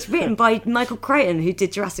and it's written by Michael Crichton, who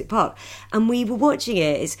did Jurassic Park. And we were watching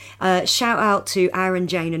it. Shout out to Aaron,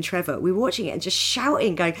 Jane and Trevor. We were watching it and just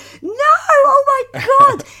shouting, going, no, oh my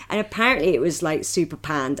God. And apparently it was like super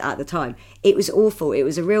panned at the time. It was awful. It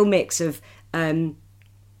was a real mix of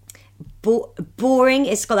boring.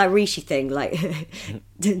 It's got that Rishi thing, like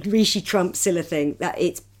the Rishi Trump Scylla thing, that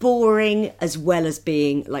it's boring as well as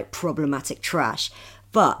being like problematic trash.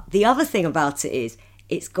 But the other thing about it is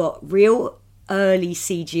it's got real early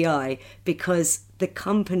CGI because the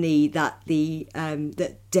company that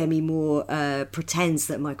that Demi Moore pretends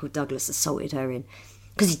that Michael Douglas assaulted her in,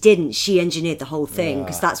 because he didn't, she engineered the whole thing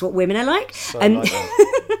because that's what women are like.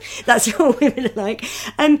 That's what women are like.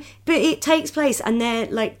 But it takes place and they're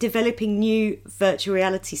like developing new virtual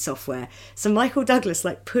reality software. So Michael Douglas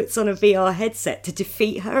like puts on a VR headset to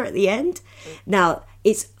defeat her at the end. Now,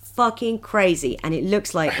 it's fucking crazy, and it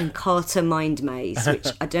looks like Encarta Mind Maze, which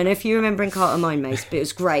I don't know if you remember Encarta Mind Maze, but it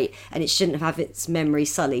was great, and it shouldn't have its memory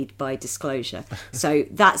sullied by Disclosure. So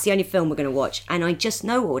that's the only film we're going to watch, and I just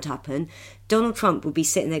know what would happen. Donald Trump would be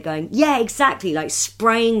sitting there going, yeah, exactly, like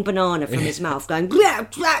spraying banana from his mouth, going, yeah,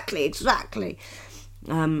 exactly.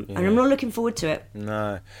 And I'm not looking forward to it.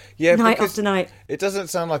 No. Yeah, night after night. It doesn't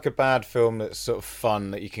sound like a bad film that's sort of fun,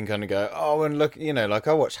 that you can kind of go, oh, and look, like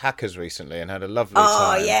I watched Hackers recently and had a lovely time.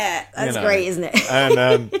 Oh, yeah. That's great, isn't it?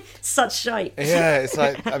 And such shite. Yeah, it's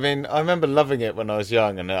like, I mean, I remember loving it when I was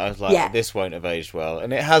young, and I was like, this won't have aged well.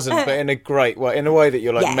 And it hasn't, but in a great way, in a way that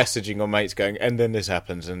you're like messaging your mates going, and then this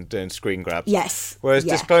happens, and doing screen grabs. Yes. Whereas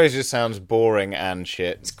Disclosure sounds boring and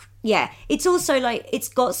shit. Yeah, it's also like, it's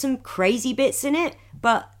got some crazy bits in it,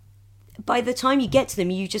 but by the time you get to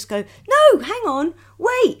them, you just go, no, hang on,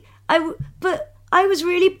 wait, but I was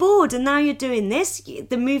really bored, and now you're doing this.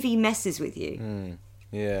 The movie messes with you.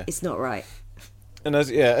 Yeah, it's not right. And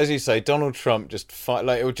as you say, Donald Trump just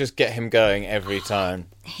it would just get him going every time.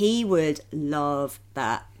 He would love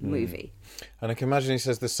that movie. And I can imagine he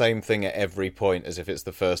says the same thing at every point as if it's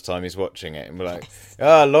the first time he's watching it. And we're like,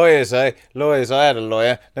 lawyers, eh? Lawyers, I had a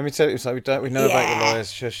lawyer. Let me tell you, we know about your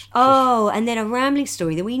lawyers. Shush. Oh, and then a rambling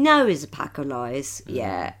story that we know is a pack of lies.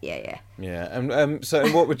 Yeah. Yeah, and so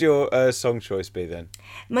what would your song choice be then?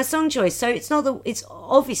 My song choice, so it's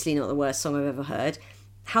obviously not the worst song I've ever heard.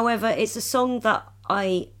 However, it's a song that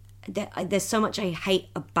there's so much I hate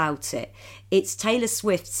about it. It's Taylor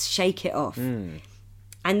Swift's Shake It Off.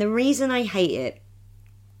 And the reason I hate it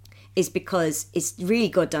is because it's really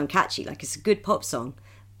goddamn catchy. Like, it's a good pop song.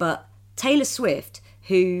 But Taylor Swift,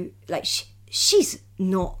 who, like, she's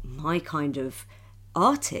not my kind of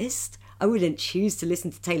artist. I wouldn't choose to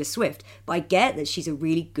listen to Taylor Swift. But I get that she's a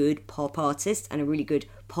really good pop artist and a really good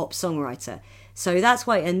pop songwriter. So that's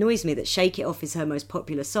why it annoys me that Shake It Off is her most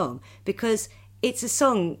popular song. Because it's a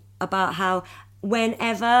song about how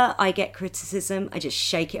whenever I get criticism, I just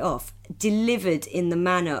shake it off. Delivered in the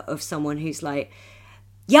manner of someone who's like,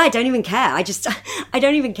 yeah, I don't even care. I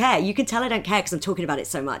don't even care. You can tell I don't care because I'm talking about it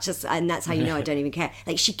so much. And that's how you know I don't even care.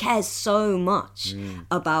 Like, she cares so much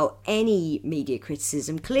about any media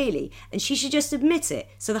criticism, clearly. And she should just admit it.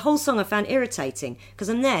 So the whole song I found irritating because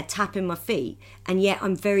I'm there tapping my feet. And yet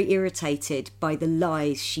I'm very irritated by the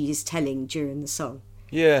lies she is telling during the song.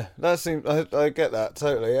 Yeah, that seems. I get that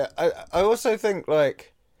totally. I also think,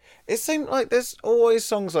 like, it seemed like there's always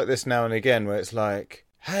songs like this now and again where it's like,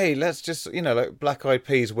 hey, let's just, like Black Eyed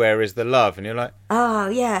Peas, Where Is the Love? And you're like, oh,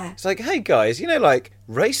 yeah. It's like, hey, guys, like,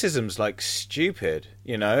 racism's, like, stupid,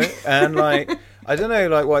 And, like, I don't know,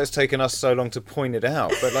 like, why it's taken us so long to point it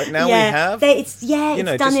out. But, like, now we have. It's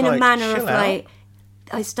done in a manner of, like,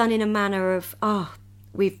 it's done in a manner of,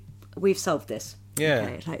 we've solved this. Yeah.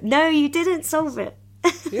 Okay. Like, no, you didn't solve it.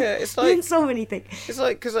 Yeah, it's like... You didn't solve anything. It's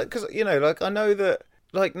like, because, like, I know that,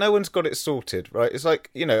 like, no one's got it sorted, right? It's like,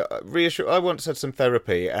 I once had some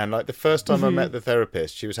therapy, and, like, the first time I met the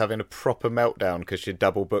therapist, she was having a proper meltdown because she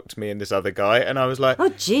double booked me and this other guy, and I was like, oh,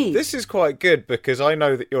 gee, this is quite good because I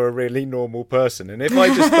know that you're a really normal person, and if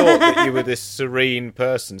I just thought that you were this serene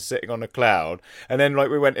person sitting on a cloud, and then, like,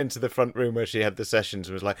 we went into the front room where she had the sessions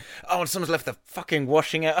and was like, oh, someone's left the fucking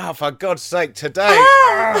washing out, oh, for God's sake, today,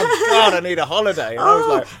 oh, God, I need a holiday, and I was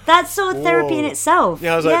like, that's sort of therapy in itself.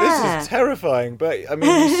 Yeah, I was like, this is terrifying, but, I mean,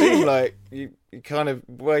 you seem like you kind of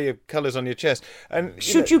wear your colours on your chest. And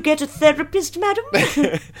Should you get a therapist, madam?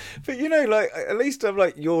 But, like, at least I'm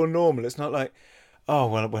like, you're normal. It's not like, oh,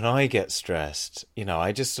 well, when I get stressed,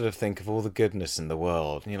 I just sort of think of all the goodness in the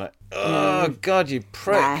world. And you're like, oh, God, you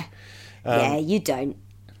prick. Nah. Yeah, you don't.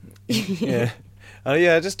 Yeah.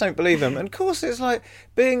 I just don't believe them. And of course, it's like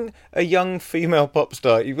being a young female pop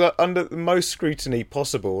star. You've got under the most scrutiny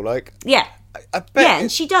possible. Like, yeah. I bet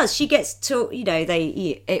and she does. She gets to,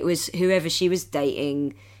 it was whoever she was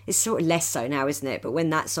dating. It's sort of less so now, isn't it? But when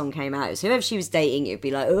that song came out, it was whoever she was dating, it would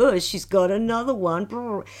be like, oh, she's got another one.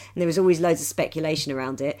 And there was always loads of speculation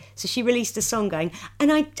around it. So she released a song going,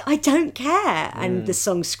 and I don't care. And the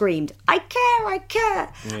song screamed, I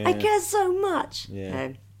care. Yeah. I care so much. Yeah.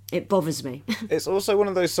 It bothers me. It's also one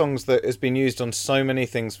of those songs that has been used on so many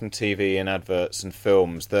things from TV and adverts and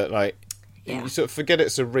films that, like, you sort of forget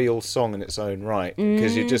it's a real song in its own right,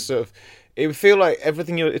 because you just sort of, it would feel like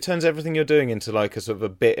it turns everything you're doing into like a sort of a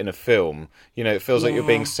bit in a film. It feels like you're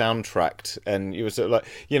being soundtracked, and you were sort of like,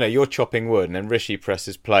 you're chopping wood, and then Rishi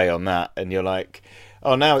presses play on that, and you're like,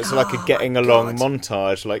 oh, now it's like a getting along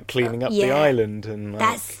montage, like cleaning up the island, and like...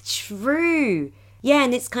 That's true. Yeah,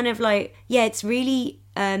 and it's kind of like, it's really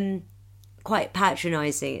quite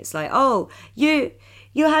patronising. It's like, oh,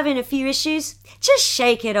 you're having a few issues? Just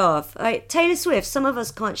shake it off. Like Taylor Swift, some of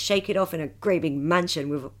us can't shake it off in a great big mansion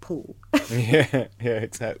with a pool. yeah,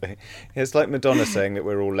 exactly. It's like Madonna saying that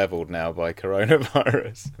we're all levelled now by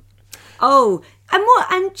coronavirus. Oh,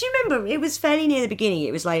 and do you remember, it was fairly near the beginning,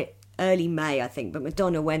 it was like early May, I think, but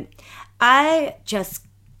Madonna went, I just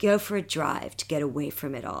go for a drive to get away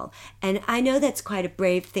from it all. And I know that's quite a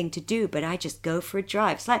brave thing to do, but I just go for a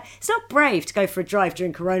drive. It's like, it's not brave to go for a drive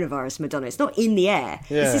during coronavirus, Madonna. It's not in the air.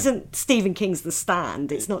 Yeah. This isn't Stephen King's The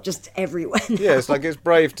Stand. It's not just everywhere now. Yeah, it's like it's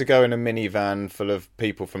brave to go in a minivan full of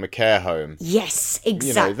people from a care home. Yes,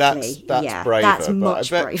 exactly. That's braver. That's much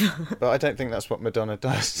braver. But I don't think that's what Madonna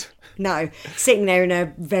does. No, sitting there in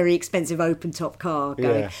a very expensive open-top car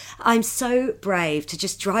going, I'm so brave to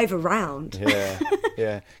just drive around.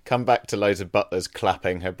 Yeah. Come back to loads of butlers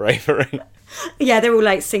clapping her bravery. Yeah, they're all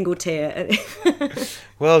like single tear.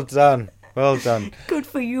 Well done. Well done. Good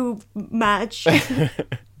for you, Madge.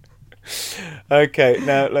 Okay,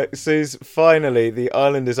 now, look, Sooz, finally, the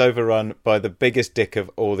island is overrun by the biggest dick of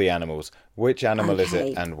all the animals. Which animal is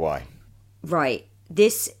it and why? Right.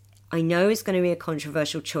 This, I know, is going to be a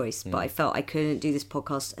controversial choice, but I felt I couldn't do this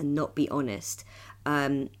podcast and not be honest.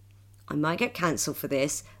 I might get cancelled for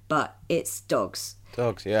this, but it's dogs.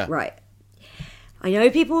 Dogs, yeah. Right. I know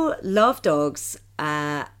people love dogs,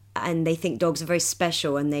 and they think dogs are very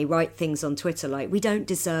special, and they write things on Twitter like, we don't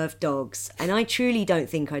deserve dogs. And I truly don't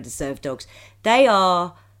think I deserve dogs. They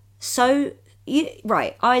are so...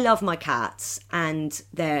 right, I love my cats, and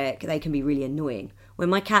they can be really annoying. When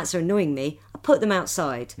my cats are annoying me, I put them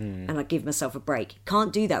outside, and I give myself a break.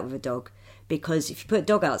 Can't do that with a dog. Because if you put a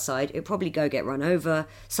dog outside, it'll probably go get run over.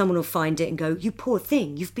 Someone will find it and go, you poor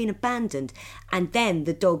thing, you've been abandoned. And then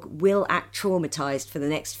the dog will act traumatised for the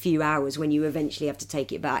next few hours when you eventually have to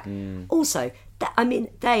take it back. Also,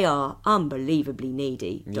 they are unbelievably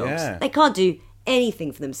needy dogs. Yeah. They can't do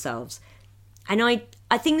anything for themselves. And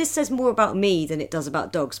I think this says more about me than it does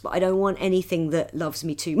about dogs, but I don't want anything that loves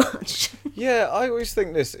me too much. Yeah, I always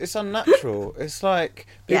think this. It's unnatural. It's like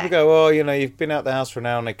people go, oh, you've been out the house for an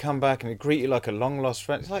hour, and they come back and they greet you like a long-lost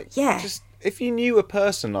friend. It's like, just if you knew a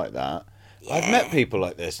person like that, I've met people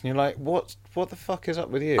like this, and you're like, what the fuck is up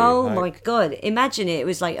with you? Oh, like, my God. Imagine it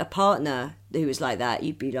was like a partner who was like that.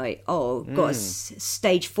 You'd be like, oh, got a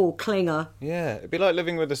stage 4 clinger. Yeah, it'd be like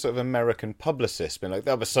living with a sort of American publicist, being like,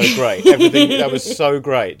 that was so great. Everything, that was so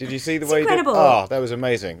great. Did you see the way incredible. You did? Oh, that was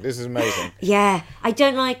amazing. This is amazing. Yeah, I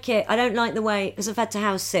don't like it. I don't like the way, because I've had to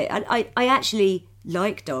house sit. I actually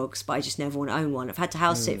like dogs, but I just never want to own one. I've had to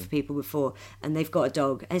house sit for people before, and they've got a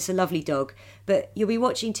dog, and it's a lovely dog. But you'll be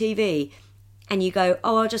watching TV, and you go,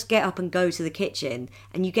 oh, I'll just get up and go to the kitchen.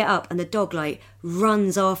 And you get up and the dog, like,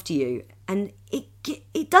 runs after you. And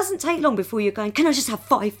it doesn't take long before you're going, can I just have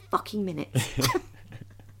 5 fucking minutes?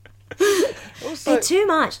 Also, they're too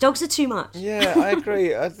much. Dogs are too much. Yeah, I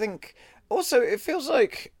agree. I think, also, it feels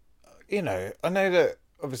like, I know that,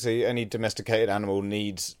 obviously, any domesticated animal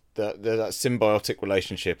needs that symbiotic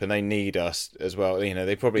relationship, and they need us as well.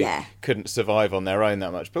 They probably couldn't survive on their own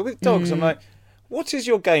that much. But with dogs, I'm like, what is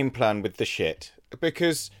your game plan with the shit?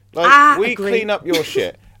 Because, we clean up your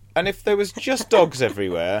shit. And if there was just dogs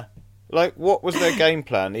everywhere, what was their game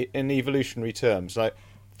plan in evolutionary terms?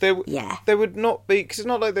 There would not be... Because it's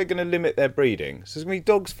not like they're going to limit their breeding. So there's going to be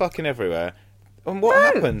dogs fucking everywhere. And what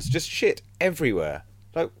happens? Just shit everywhere.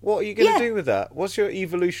 What are you going to do with that? What's your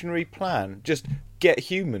evolutionary plan? Just get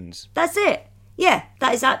humans. That's it. Yeah,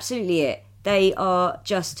 that is absolutely it. They are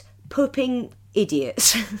just pooping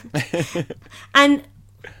idiots. And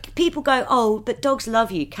people go, oh, but dogs love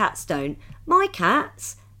you, cats don't. My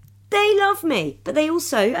cats, they love me, but they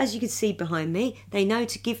also, as you can see behind me, they know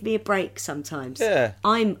to give me a break sometimes. Yeah,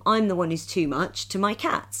 I'm the one who's too much to my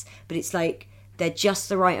cats, but it's like they're just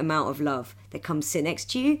the right amount of love. They come sit next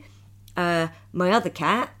to you. My other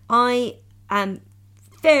cat, I am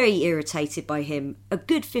very irritated by him a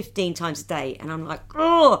good 15 times a day, and I'm like,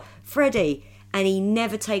 oh, Freddie. And he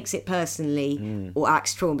never takes it personally or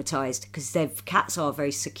acts traumatised, because cats are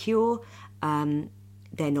very secure,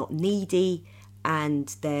 they're not needy, and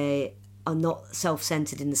they are not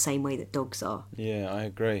self-centred in the same way that dogs are. Yeah, I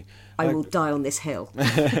agree. I will die on this hill.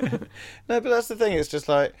 No, but that's the thing. It's just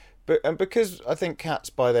because I think cats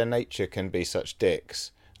by their nature can be such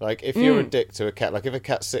dicks. If you're a dick to a cat, if a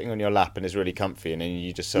cat's sitting on your lap and is really comfy, and then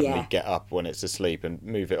you just suddenly get up when it's asleep and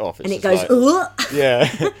move it off, and it goes, ugh.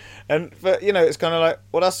 Yeah. But it's kind of like,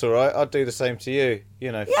 well, that's all right. I'd do the same to you.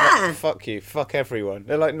 Fuck you, fuck everyone.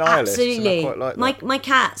 They're like nihilists. Absolutely. And I quite like that. My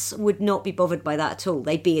cats would not be bothered by that at all.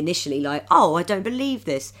 They'd be initially like, oh, I don't believe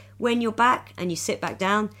this. When you're back and you sit back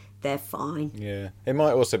down, they're fine. Yeah. It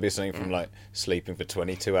might also be something from sleeping for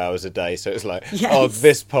 22 hours a day. So it's like, oh,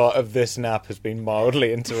 this part of this nap has been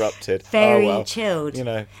mildly interrupted. Very chilled.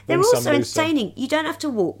 They're also entertaining. You don't have to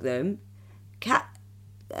walk them.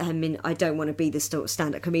 I don't want to be the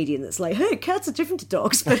stand-up comedian that's like, hey, cats are different to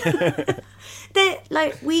dogs. But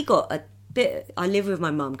they're we got a bit... I live with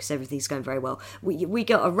my mum because everything's going very well. We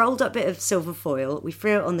got a rolled up bit of silver foil. We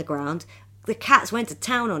threw it on the ground. The cats went to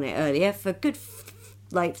town on it earlier for a good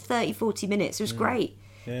 30-40 minutes. It was great.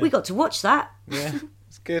 We got to watch that. Yeah,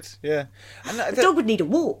 it's good. Yeah, and the dog would need a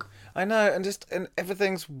walk. I know, and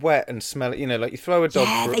everything's wet and smelly. You throw a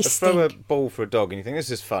throw a ball for a dog, and you think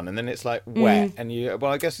this is fun, and then it's wet, and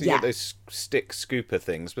I guess you get those stick scooper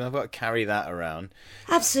things, but I've got to carry that around.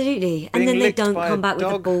 Absolutely, and then they don't come back with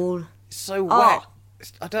the ball. It's so wet.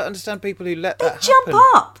 I don't understand people who let that happen. They jump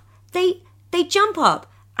up. They jump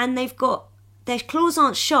up, and they've got... Their claws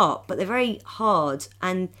aren't sharp, but they're very hard,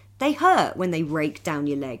 and They hurt when they rake down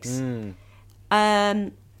your legs.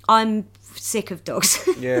 I'm sick of dogs.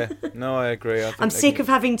 Yeah, no, I agree. I'm sick of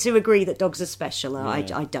having to agree that dogs are special. I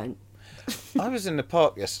don't. I was in the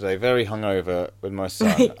park yesterday, very hungover with my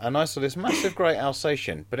son, and I saw this massive great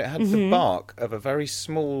Alsatian, but it had the bark of a very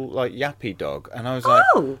small, like, yappy dog, and I was like,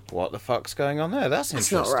 what the fuck's going on there? That's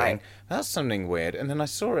interesting. Not right. That's something weird. And then I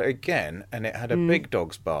saw it again, and it had a big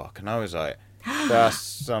dog's bark, and I was like, that's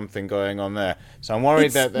something going on there. So I'm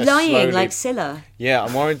worried that they're lying slowly, like Scylla. Yeah,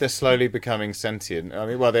 I'm worried they're slowly becoming sentient. I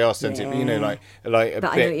mean, well, they are sentient, but, you know, like a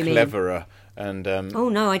But bit cleverer. And oh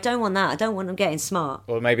no, I don't want that. I don't want them getting smart.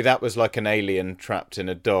 Or maybe that was like an alien trapped in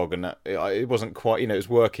a dog, and that, it wasn't quite, you know, it was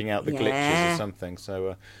working out the glitches or something.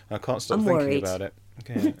 So I can't stop thinking about it.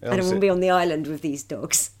 Okay, I don't want to be on the island with these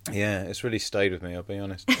dogs. Yeah, it's really stayed with me, I'll be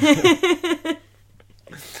honest.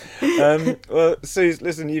 Well, Sooz,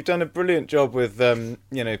 listen, you've done a brilliant job with,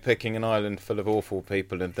 you know, picking an island full of awful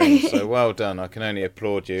people and things. So well done. I can only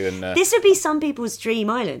applaud you. And this would be some people's dream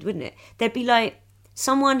island, wouldn't it? There'd be like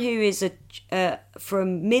someone who is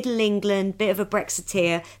from Middle England, bit of a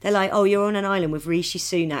Brexiteer. They're like, oh, you're on an island with Rishi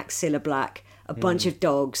Sunak, Cilla Black, a bunch of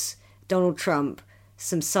dogs, Donald Trump,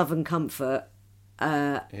 some Southern comfort,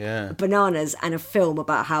 bananas, and a film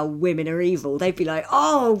about how women are evil. They'd be like,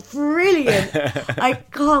 oh, brilliant. I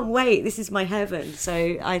can't wait. This is my heaven.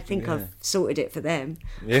 So I think I've sorted it for them.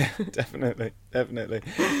 Yeah, definitely.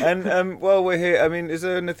 And while we're here, I mean, is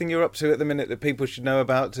there anything you're up to at the minute that people should know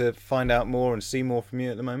about to find out more and see more from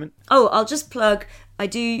you at the moment? Oh, I'll just plug, I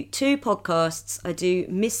do 2 podcasts. I do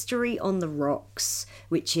Mystery on the Rocks,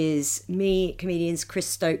 which is me, comedians Chris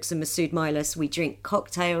Stokes and Masood Milas. We drink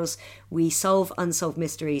cocktails, we solve unsolved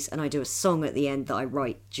mysteries, and I do a song at the end that I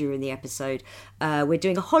write during the episode. We're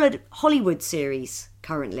doing a Hollywood series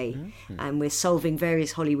currently, and we're solving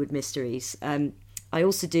various Hollywood mysteries. I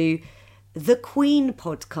also do the Queen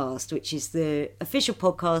podcast, which is the official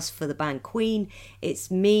podcast for the band Queen. It's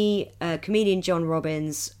me, comedian John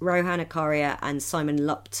Robbins, Rohan Akaria, and Simon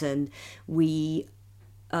Lupton. We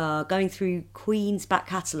are going through Queen's back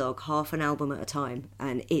catalogue, half an album at a time,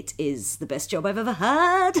 and it is the best job I've ever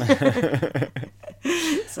had.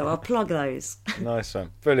 So I'll plug those. Nice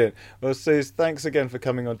one. Brilliant. Well, Sooz, thanks again for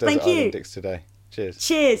coming on Desert Island Dicks today. Cheers.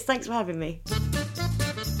 Cheers. Thanks for having me.